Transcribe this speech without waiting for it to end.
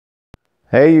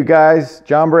Hey you guys,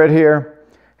 John Brett here.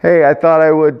 Hey, I thought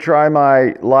I would try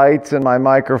my lights and my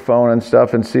microphone and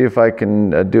stuff and see if I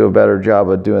can do a better job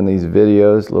of doing these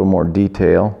videos, a little more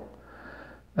detail.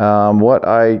 What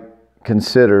I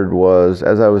considered was,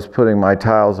 as I was putting my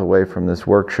tiles away from this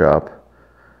workshop,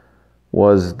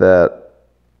 was that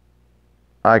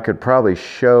I could probably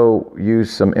show you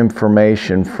some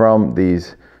information from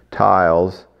these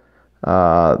tiles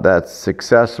that's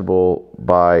accessible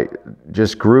by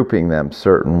just grouping them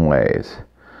certain ways.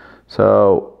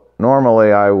 So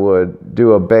normally I would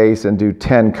do a base and do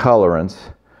 10 colorants,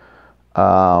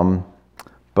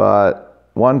 but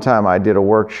one time I did a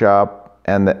workshop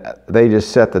and they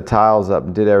just set the tiles up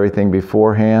and did everything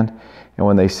beforehand, and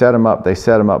when they set them up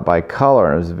by color,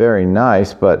 and it was very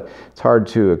nice, but it's hard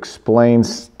to explain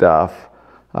stuff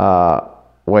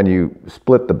when you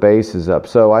split the bases up.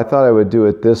 So I thought I would do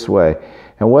it this way.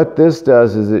 And what this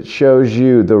does is it shows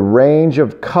you the range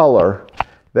of color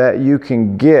that you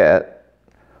can get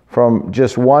from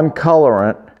just one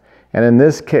colorant, and in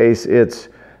this case it's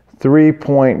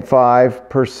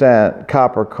 3.5%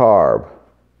 copper carb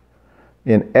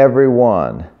in every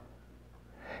one.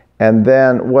 And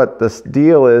then what this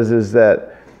deal is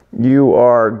that you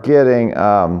are getting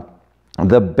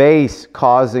the base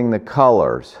causing the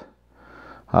colors.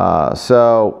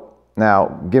 So now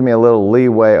give me a little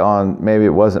leeway on maybe it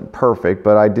wasn't perfect,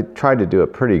 but I did try to do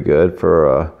it pretty good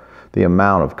for the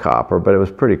amount of copper, but it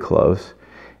was pretty close.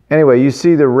 Anyway, you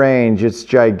see the range, it's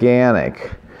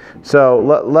gigantic. So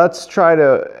let's try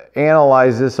to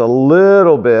analyze this a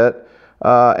little bit.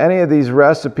 Any of these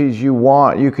recipes you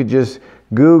want, you could just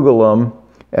Google them,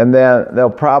 and then they'll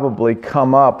probably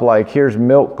come up, like here's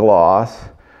milk gloss,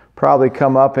 probably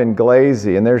come up in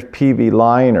Glazes, and there's PV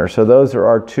liner. So those are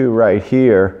our two right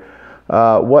here.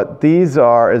 What these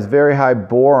are is very high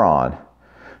boron.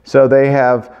 So they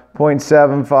have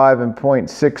 0.75 and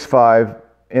 0.65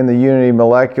 in the unity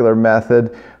molecular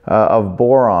method of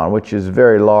boron, which is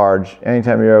very large.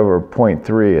 Anytime you're over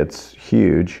 0.3, it's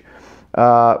huge.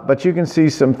 But you can see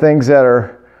some things that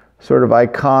are sort of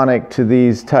iconic to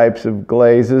these types of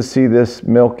glazes. See this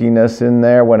milkiness in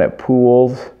there when it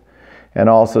pools. And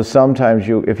also sometimes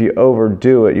if you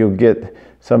overdo it, you'll get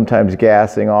sometimes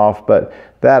gassing off, but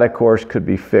that of course could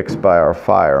be fixed by our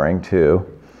firing too.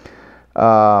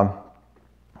 All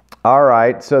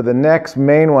right, so the next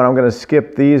main one, I'm going to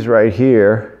skip these right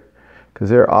here because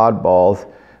they're oddballs.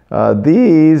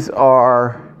 These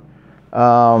are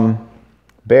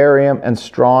barium and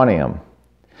strontium.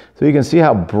 So you can see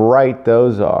how bright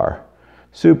those are.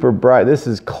 Super bright. This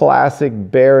is classic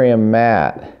barium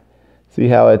matte. See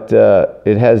how it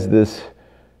has this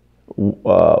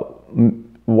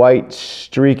white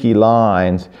streaky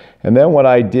lines. And then what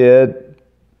I did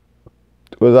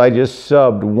was I just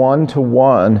subbed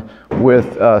 1-to-1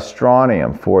 with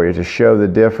strontium for you to show the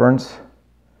difference.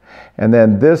 And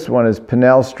then this one is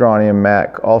Pinel strontium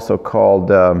matte, also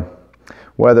called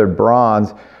weathered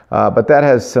bronze, but that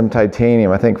has some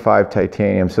titanium, I think 5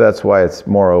 titanium, so that's why it's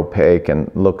more opaque and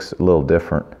looks a little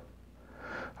different.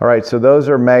 All right, so those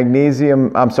are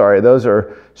those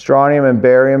are strontium and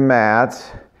barium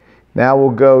mattes. Now we'll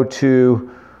go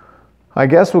to, I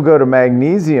guess we'll go to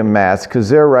magnesium mattes because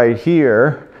they're right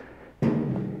here.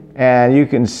 And you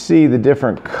can see the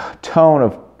different tone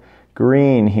of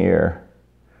green here.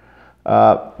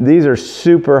 These are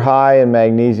super high in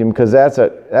magnesium because that's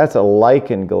a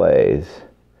lichen glaze.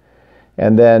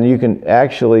 And then you can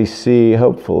actually see,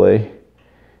 hopefully,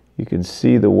 you can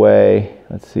see the way,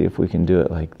 let's see if we can do it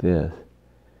like this.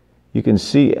 You can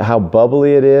see how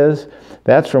bubbly it is.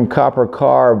 That's from copper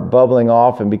carb bubbling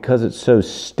off, and because it's so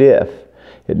stiff,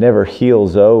 it never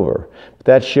heals over. But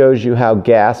that shows you how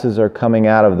gases are coming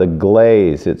out of the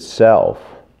glaze itself.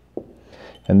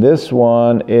 And this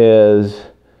one is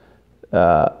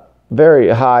very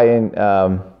high in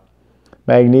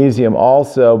magnesium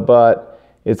also, but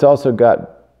it's also got a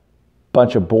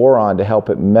bunch of boron to help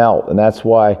it melt, and that's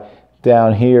why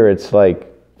down here it's like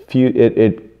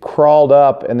it crawled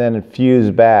up and then it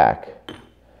fused back.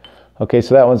 Okay,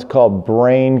 so that one's called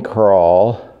brain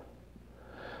crawl.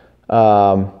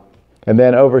 And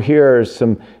then over here is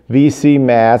some VC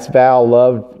mats. Val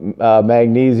loved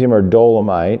magnesium or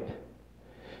dolomite.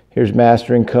 Here's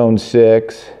mastering cone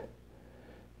 6.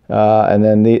 And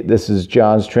then this is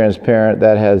John's transparent.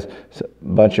 That has a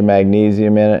bunch of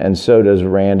magnesium in it, and so does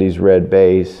Randy's red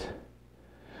base.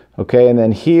 Okay, and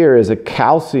then here is a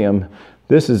calcium.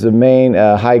 This is the main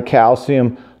high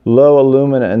calcium, low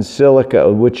alumina and silica,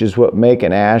 which is what make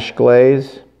an ash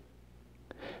glaze.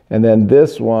 And then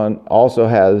this one also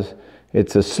has,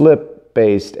 it's a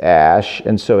slip-based ash,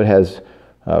 and so it has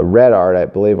red art, I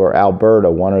believe, or Alberta,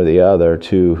 one or the other,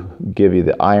 to give you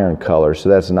the iron color. So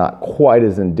that's not quite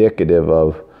as indicative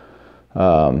of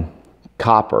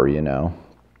copper, you know.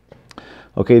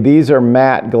 Okay, these are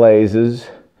matte glazes.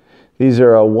 These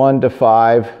are a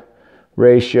 1:5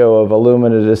 ratio of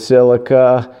alumina to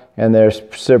silica, and they're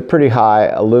pretty high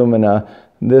alumina.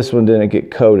 This one didn't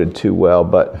get coated too well,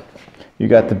 but you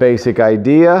got the basic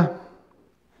idea.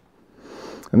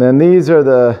 And then these are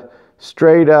the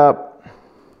straight up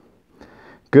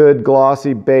good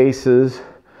glossy bases.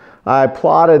 I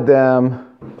plotted them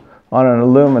on an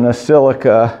alumina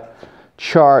silica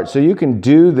chart, so you can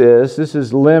do this. This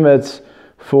is limits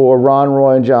for Ron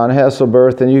Roy and John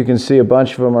Hesselberth, and you can see a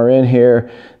bunch of them are in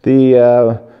here.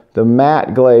 The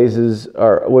matte glazes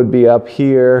would be up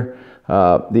here,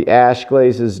 the ash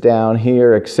glazes down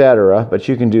here, etc. But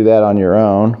you can do that on your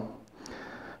own.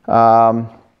 What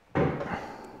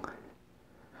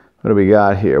do we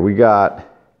got here? We got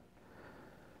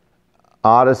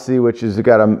Odyssey, which has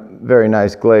got a very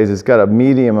nice glaze. It's got a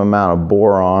medium amount of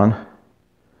boron.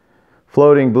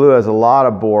 Floating Blue has a lot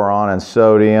of boron and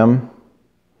sodium.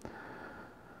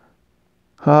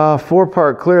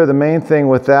 4-part clear, the main thing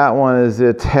with that one is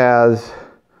it has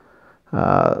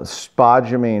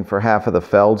spodumene for half of the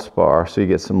feldspar, so you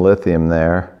get some lithium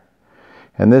there.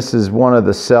 And this is one of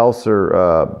the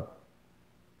seltzer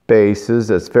bases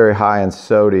that's very high in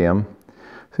sodium.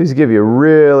 So these give you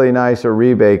really nice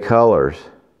Oribe colors.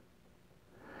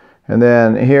 And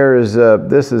then here is,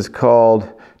 this is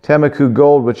called Temuku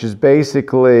Gold, which is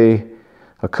basically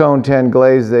a cone 10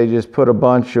 glaze. They just put a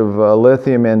bunch of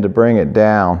lithium in to bring it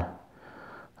down.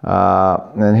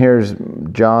 And here's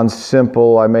John's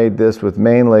Simple. I made this with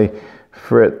mainly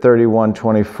Frit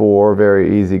 3124,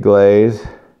 very easy glaze.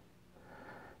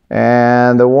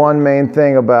 And the one main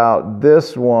thing about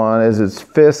this one is it's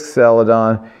Fisk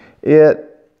Celadon. It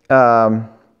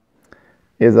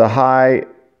is a high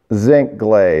zinc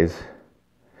glaze.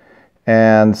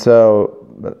 And so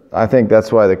I think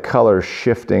that's why the color's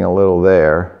shifting a little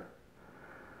there.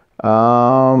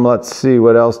 Let's see,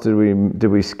 what else did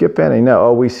we skip any? No,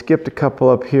 oh, we skipped a couple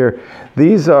up here.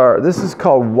 This is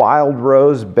called Wild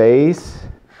Rose Base.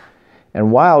 And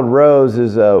Wild Rose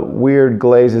is a weird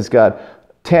glaze. It's got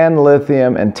 10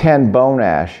 lithium and 10 bone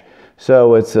ash.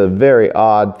 So it's a very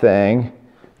odd thing.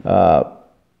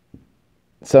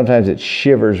 Sometimes it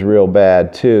shivers real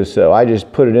bad too. So I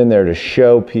just put it in there to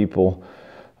show people.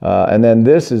 And then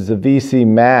this is the VC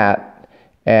matte.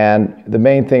 And the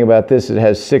main thing about this, it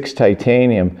has 6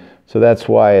 titanium. So that's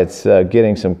why it's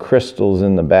getting some crystals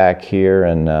in the back here.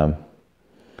 And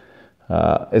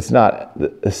it's not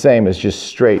the same as just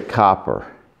straight copper.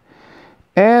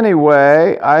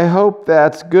 Anyway, I hope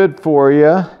that's good for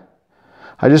you.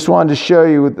 I just wanted to show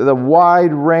you the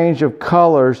wide range of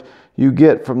colors you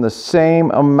get from the same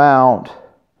amount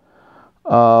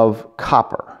of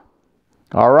copper.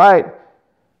 All right,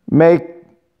 make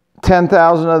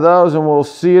 10,000 of those and we'll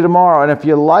see you tomorrow. And if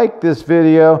you like this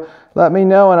video, let me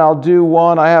know and I'll do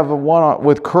one. I have one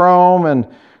with chrome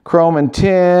and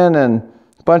tin and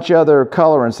a bunch of other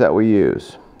colorants that we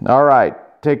use. All right,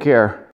 take care.